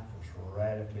 life was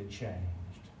radically changed.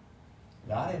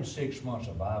 Not in 6 months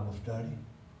of Bible study,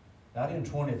 not in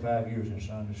 25 years in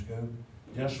Sunday school,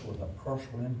 just with a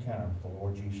personal encounter with the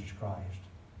Lord Jesus Christ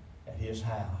at his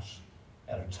house,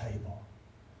 at a table,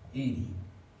 eating,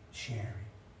 sharing.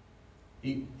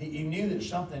 He knew that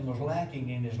something was lacking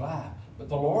in his life. But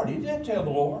the Lord, he didn't tell the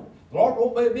Lord. The Lord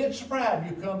won't be a bit surprised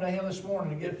if you come to him this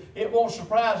morning and it won't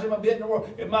surprise him a bit in the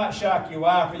world. It might shock your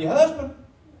wife or your husband.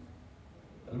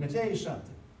 But let me tell you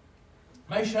something. It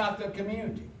may shock the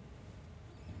community.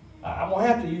 I'm going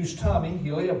to have to use Tommy.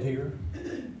 He lived here.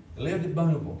 He lived at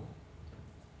Boonville.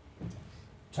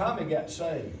 Tommy got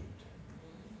saved.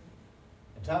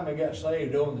 And Tommy got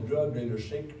saved owing the drug dealer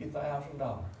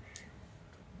 $60,000.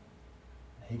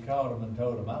 He called him and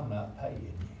told him, I'm not paying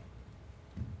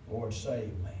you. Lord,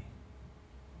 save me.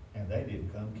 And they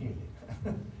didn't come kill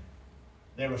him.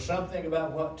 There was something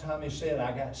about what Tommy said,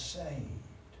 I got saved.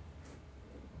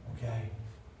 Okay?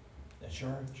 The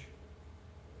church.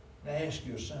 Let me ask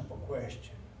you a simple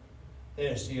question.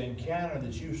 Has the encounter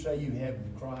that you say you have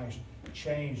with Christ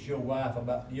changed your life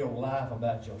about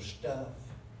your stuff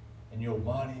and your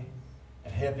money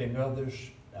and helping others?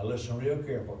 Now listen real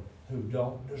careful, who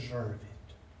don't deserve it.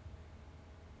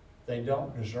 They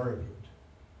don't deserve it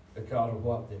because of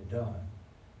what they've done.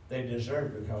 They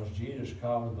deserve it because Jesus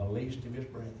called them the least of his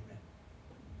brethren.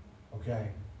 Okay?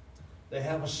 They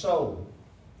have a soul.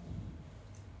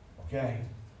 Okay?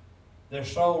 Their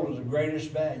soul is the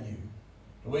greatest value.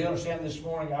 Do we understand this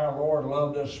morning our Lord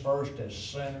loved us first as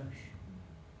sinners?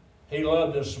 He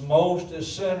loved us most as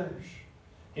sinners.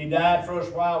 He died for us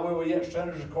while we were yet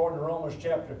sinners according to Romans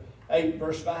chapter 8,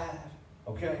 verse 5.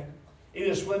 Okay? It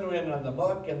is when we're in the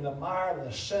muck and the mire and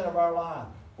the sin of our life,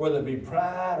 whether it be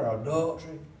pride or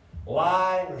adultery,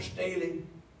 lying or stealing.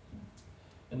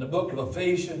 In the book of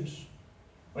Ephesians,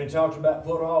 when he talks about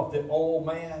put off the old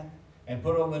man and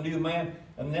put on the new man,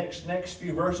 and the next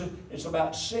few verses, it's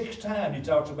about 6 times he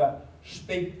talks about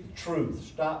speak the truth,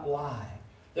 stop lying.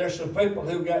 There's some people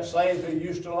who got saved who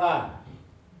used to lie.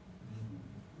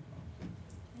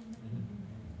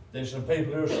 There's some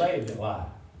people who are saved that lie.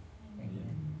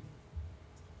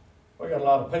 We got a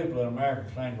lot of people in America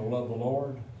claim to love the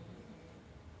Lord,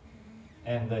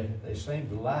 and they seem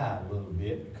to lie a little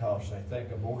bit because they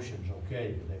think abortion's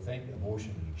okay, but they think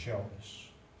abortion is a choice.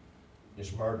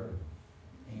 It's murder.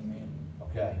 Amen.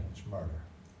 Okay, it's murder.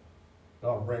 It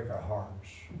ought to break our hearts.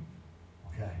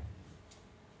 Okay.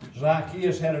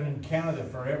 Zacchaeus had an encounter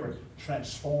that forever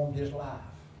transformed his life.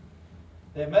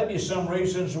 There may be some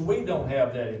reasons we don't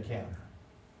have that encounter.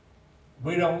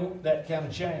 We don't want that kind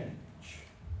of change.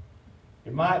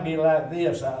 It might be like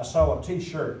this. I saw a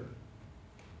t-shirt.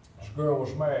 This girl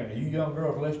was married. Are you young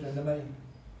girls listening to me?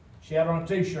 She had on a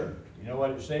t-shirt. You know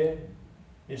what it said?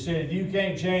 It said, if you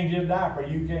can't change his diaper,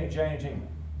 you can't change him.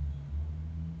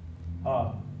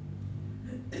 Y'all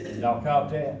caught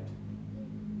that?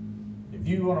 If If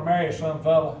you want to marry some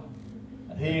fella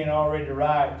and he ain't already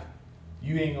right,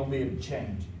 you ain't going to be able to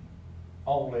change him.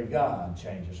 Only God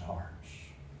changes hearts.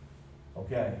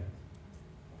 Okay?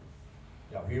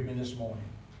 Y'all hear me this morning?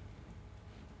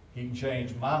 He can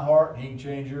change my heart and he can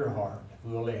change your heart if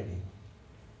we'll let him.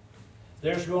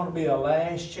 There's going to be a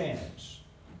last chance.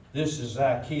 This is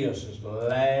Zacchaeus'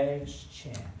 last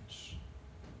chance.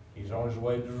 He's on his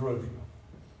way to Jerusalem.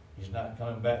 He's not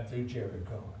coming back through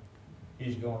Jericho.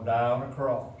 He's going to die on a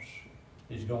cross.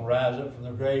 He's going to rise up from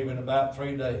the grave in about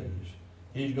 3 days.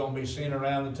 He's going to be seen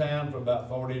around the town for about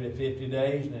 40 to 50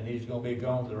 days, and then he's going to be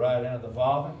gone to the right hand of the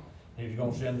Father. He's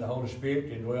going to send the Holy Spirit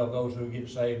to indwell those who get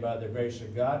saved by the grace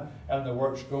of God, and the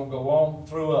work's going to go on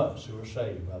through us who are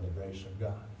saved by the grace of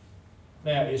God.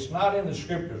 Now, it's not in the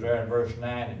scriptures there in verse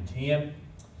 9 and 10,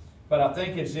 but I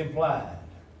think it's implied.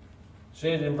 It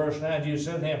says in verse 9, Jesus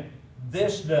said to him,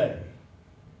 "This day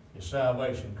is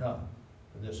salvation come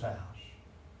to this house."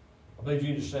 I believe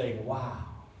you to say, wow,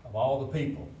 of all the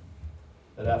people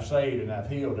that I've saved and I've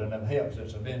healed and I've helped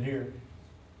since I've been here,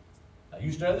 I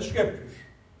used to have the scriptures.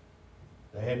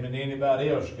 There hadn't been anybody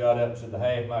else got up to the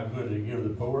half my good to give to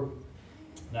the poor.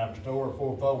 And I'm restored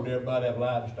fourfold, everybody have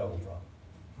lied and stole from.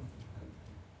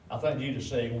 I think you to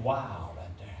say, wow,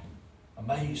 right there.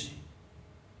 Amazing.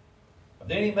 But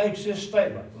then he makes this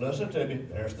statement. Listen to me.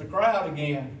 There's the crowd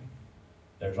again.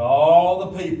 There's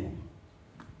all the people.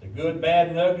 The good, bad,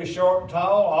 and ugly, short and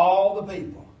tall, all the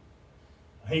people.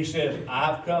 He says,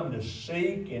 I've come to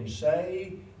seek and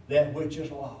save that which is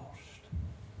lost.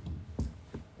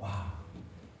 Wow.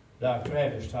 Dr.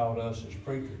 Travis taught us as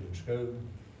preachers in school,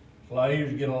 it's a lot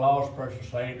easier to get a lost person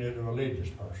saved than a religious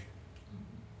person.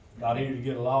 It's a lot easier to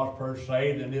get a lost person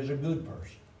saved than it is a good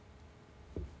person.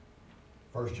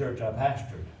 First church I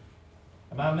pastored.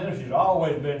 And my ministry's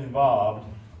always been involved,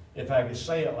 if I could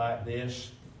say it like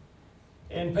this,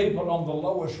 in people on the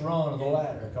lowest rung of the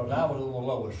ladder, because I was on the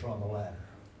lowest rung of the ladder.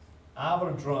 I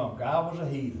was a drunk. I was a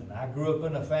heathen. I grew up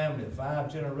in a family of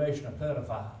 5 generations of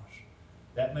pedophiles.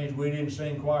 That means we didn't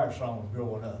sing choir songs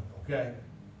growing up, okay?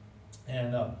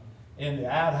 And in the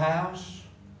outhouse,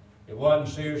 it wasn't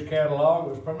Sears catalog, it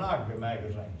was pornography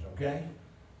magazines, okay?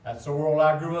 That's the world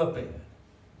I grew up in.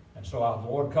 And so the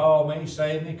Lord called me,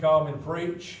 saved me, called me to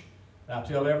preach. And I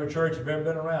tell every church I've ever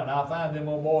been around, I'll find them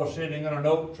old boys sitting under an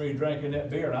oak tree drinking that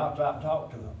beer, and I'll stop and talk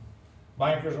to them.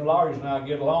 Bankers and lawyers and I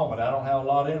get along, but I don't have a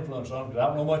lot of influence on them because I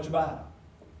don't know much about them.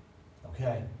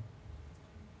 Okay?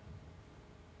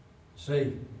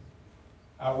 See,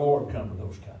 our Lord come to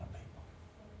those kind of people,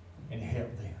 and He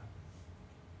helped them.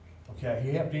 Okay?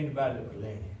 He helped anybody that would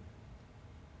let Him.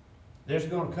 There's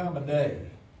going to come a day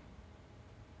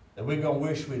that we're going to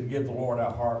wish we'd give the Lord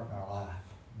our heart and our life.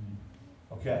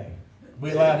 Okay?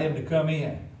 We allowed Him to come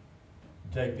in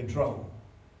and take control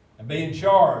and be in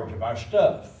charge of our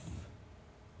stuff.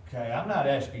 Okay, I'm not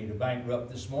asking you to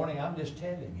bankrupt this morning. I'm just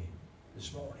telling you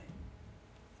this morning.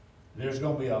 There's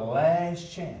going to be a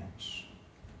last chance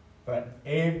for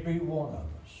every one of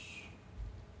us.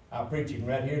 I'm preaching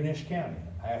right here in this county.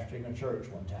 I'm pastoring a church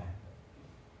one time.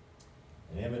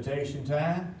 At invitation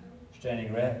time,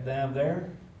 standing right down there,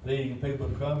 leading people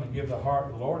to come and give their heart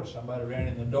to the Lord. Somebody ran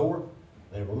in the door.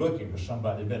 They were looking for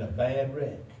somebody who had been a bad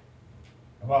wreck.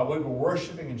 And while we were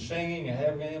worshiping and singing and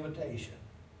having an invitation,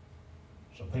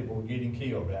 some people were getting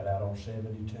killed right out on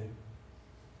 72.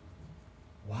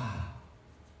 Wow.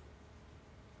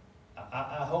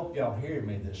 I hope y'all hear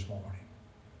me this morning.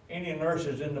 Any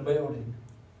nurses in the building?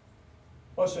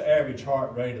 What's the average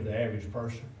heart rate of the average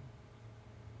person?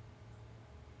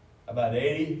 About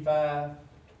 85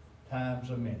 times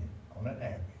a minute on an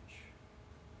average.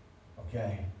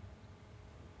 Okay?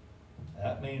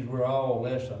 That means we're all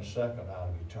less than a second out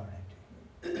of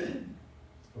eternity.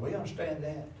 Do we understand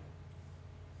that?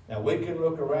 Now we can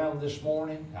look around this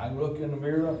morning. I can look in the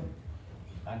mirror.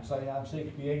 I can say I'm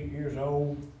 68 years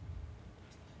old.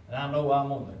 And I know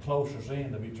I'm on the closest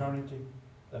end of eternity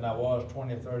than I was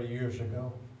 20 or 30 years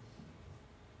ago.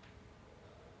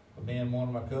 But me and one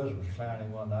of my cousins was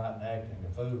clowning one night and acting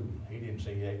a fool. He didn't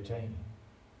see 18.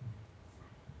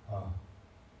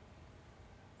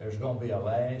 There's going to be a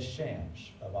last chance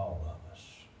of all of us.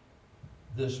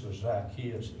 This was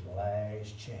Zacchaeus'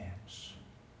 last chance.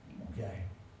 Okay.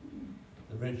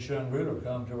 The rich young ruler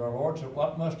come to our Lord and said,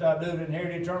 what must I do to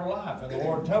inherit eternal life? And the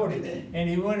Lord told him. And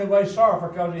he went away sorrowful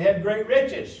because he had great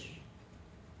riches.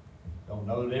 Don't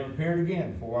know that it ever appeared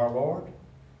again before our Lord.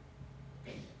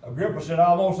 Agrippa said,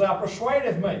 almost thou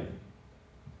persuadeth me.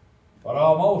 But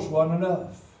almost wasn't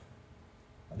enough.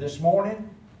 This morning,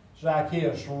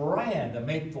 Zacchaeus ran to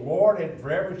meet the Lord and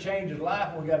forever changed his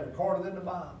life. We got it recorded in the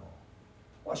Bible.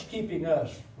 What's keeping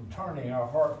us from turning our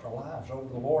hearts, our lives over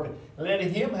to the Lord and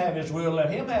letting Him have His will, let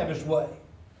Him have His way?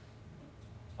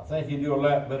 I think He'd do a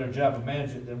lot better job of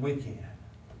managing it than we can.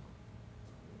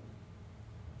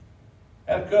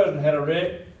 I had a cousin had a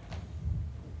wreck,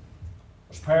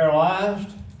 was paralyzed,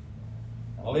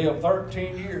 and lived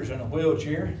 13 years in a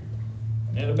wheelchair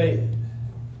and in a bed.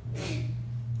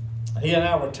 He and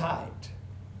I were tight.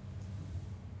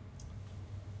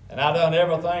 And I done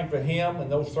everything for him in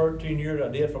those 13 years I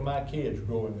did for my kids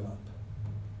growing up.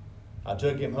 I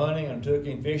took him hunting and took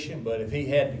him fishing, but if he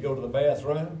had to go to the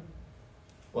bathroom,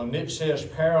 when it says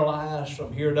paralyzed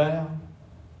from here down,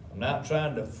 I'm not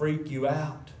trying to freak you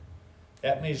out.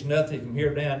 That means nothing from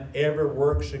here down ever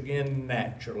works again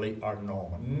naturally or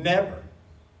normal. Never.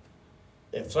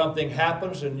 If something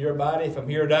happens in your body from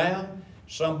here down,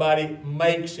 somebody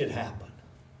makes it happen.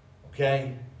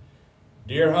 Okay?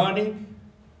 Deer hunting,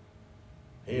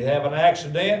 he'd have an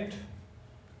accident.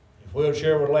 His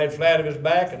wheelchair would lay flat on his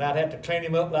back, and I'd have to clean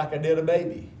him up like I did a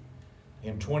baby.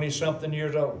 Him 20-something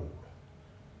years old.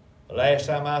 The last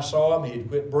time I saw him, he'd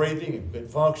quit breathing and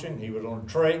quit functioning. He was on a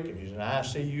trach, and he's in an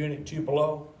ICU unit,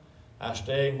 Tupelo. I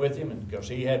stayed with him because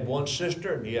he had one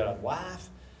sister and he had a wife,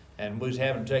 and we was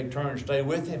having to take turns to stay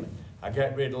with him. And I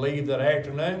got ready to leave that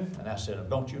afternoon, and I said,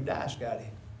 "Don't you die, Scotty.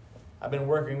 I've been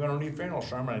working on a new funeral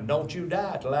sermon, and don't you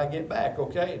die till I get back,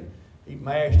 okay?" And he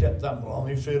mashed that thumb along.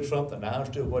 He said something. I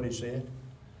understood what he said.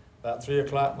 About 3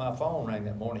 o'clock, my phone rang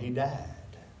that morning. He died.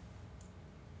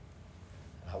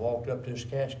 I walked up to his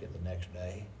casket the next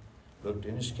day, looked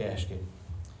in his casket,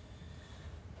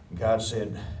 and God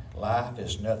said, "Life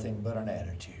is nothing but an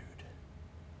attitude."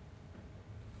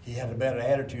 He had a better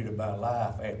attitude about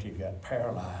life after he got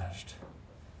paralyzed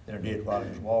than he did while he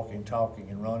was walking, talking,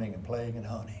 and running, and playing, and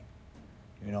hunting.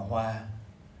 You know why?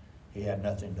 He had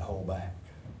nothing to hold back.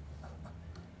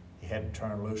 He had to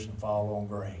turn loose and fall on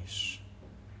grace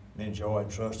and enjoy and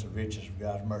trust the riches of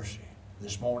God's mercy.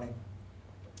 This morning,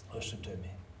 listen to me.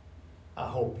 I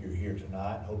hope you're here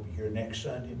tonight. I hope you're here next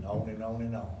Sunday, and on and on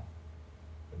and on.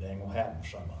 But that ain't going to happen to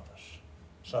some of us.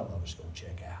 Some of us going to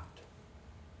check out.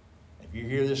 If you're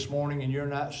here this morning and you're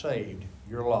not saved,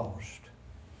 you're lost.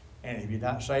 And if you're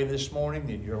not saved this morning,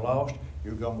 then you're lost.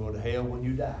 You're going to go to hell when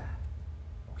you die.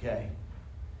 Okay?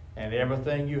 And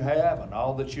everything you have and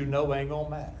all that you know ain't going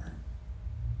to matter.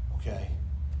 Okay?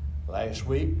 Last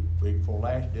week before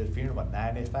last, did a funeral of a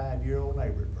 95-year-old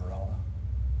neighbor at Verona.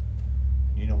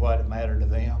 You know what mattered to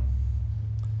them?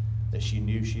 That she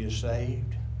knew she was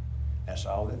saved. That's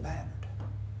all that mattered.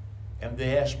 And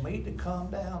they asked me to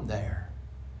come down there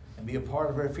and be a part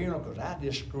of her funeral because I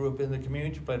just grew up in the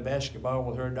community, played basketball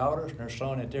with her daughters and her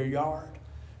son at their yard.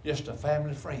 Just a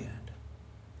family friend.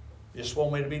 Just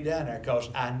wanted me to be down there because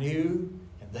I knew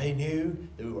and they knew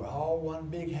that we were all one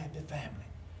big happy family.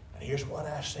 And here's what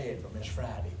I said from this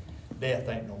Friday. Death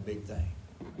ain't no big thing.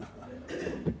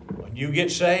 When you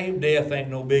get saved, death ain't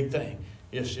no big thing.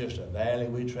 It's just a valley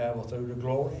we travel through to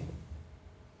glory,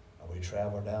 or we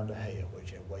travel down to hell,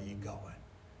 whichever way you're going.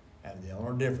 And the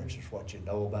only difference is what you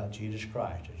know about Jesus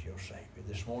Christ as your Savior.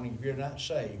 This morning, if you're not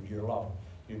saved, you're lost.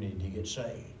 You need to get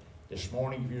saved. This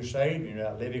morning, if you're saved, you're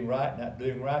not living right, not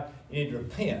doing right, you need to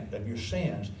repent of your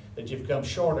sins, that you've come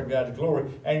short of God's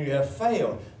glory, and you have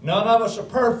failed. None of us are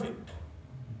perfect.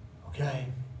 Okay?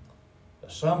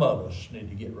 Some of us need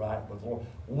to get right with the Lord.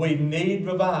 We need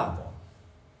revival.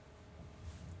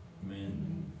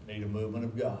 Amen. We need a movement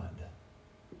of God.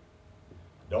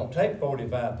 Don't take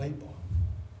 45 people.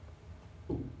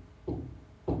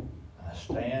 I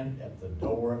stand at the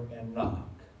door and knock.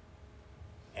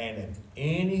 And if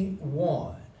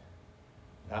anyone,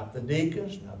 not the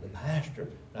deacons, not the pastor,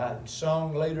 not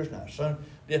song leaders, not son,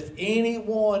 if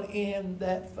anyone in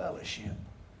that fellowship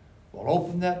will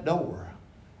open that door,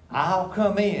 I'll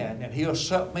come in and he'll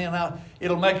suck me out.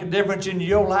 It'll make a difference in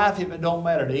your life if it don't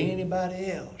matter to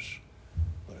anybody else.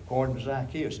 But according to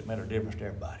Zacchaeus, it made a difference to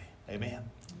everybody. Amen.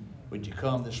 Would you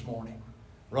come this morning?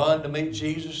 Run to meet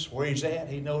Jesus where he's at.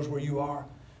 He knows where you are.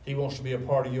 He wants to be a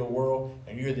part of your world,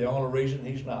 and you're the only reason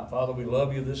he's not. Father, we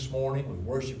love you this morning. We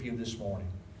worship you this morning.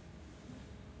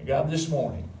 And God, this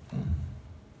morning,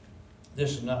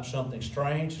 this is not something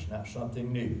strange. It's not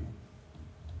something new.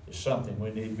 It's something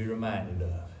we need to be reminded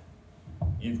of.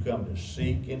 You've come to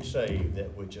seek and save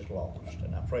that which is lost.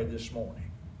 And I pray this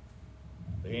morning,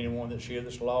 for anyone that's here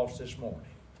that's lost this morning,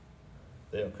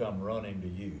 they'll come running to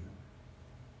you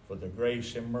for the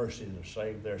grace and mercy to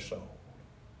save their soul.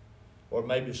 Or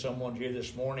maybe someone's here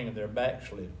this morning and they're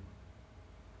backslidden.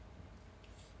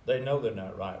 They know they're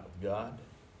not right with God.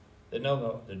 They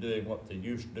know they're doing what they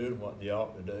used to do and what they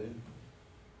ought to do.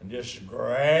 And just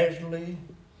gradually,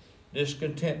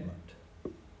 discontentment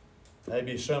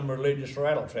Maybe some religious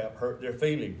rattletrap hurt their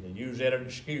feelings. They use that as an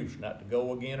excuse not to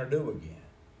go again or do again.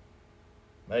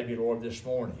 Maybe, Lord, this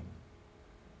morning,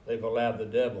 they've allowed the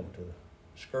devil to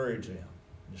discourage them,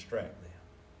 distract them.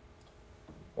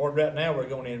 Lord, right now we're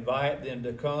going to invite them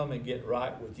to come and get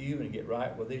right with you and get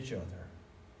right with each other.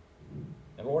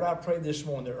 And Lord, I pray this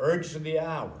morning, the urgency of the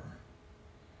hour,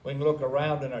 we can look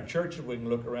around in our churches, we can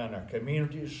look around our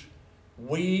communities.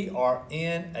 We are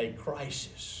in a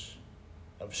crisis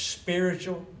of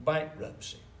spiritual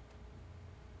bankruptcy.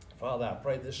 Father, I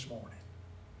pray this morning,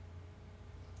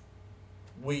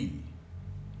 we,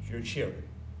 as your children,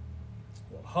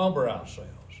 will humble ourselves,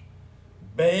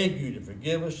 beg you to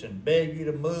forgive us and beg you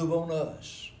to move on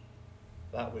us.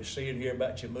 Like we see it here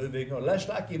about you moving on. Less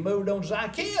like you moved on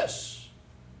Zacchaeus.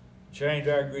 Change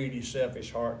our greedy,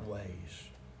 selfish heart and ways.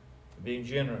 Being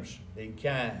generous, being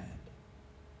kind,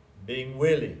 being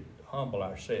willing to humble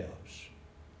ourselves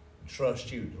and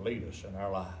trust you to lead us in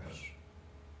our lives.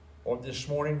 Lord, this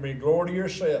morning bring glory to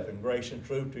yourself and grace and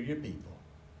truth to your people.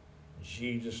 In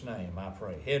Jesus' name I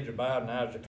pray. Heads are bowed and eyes are closed.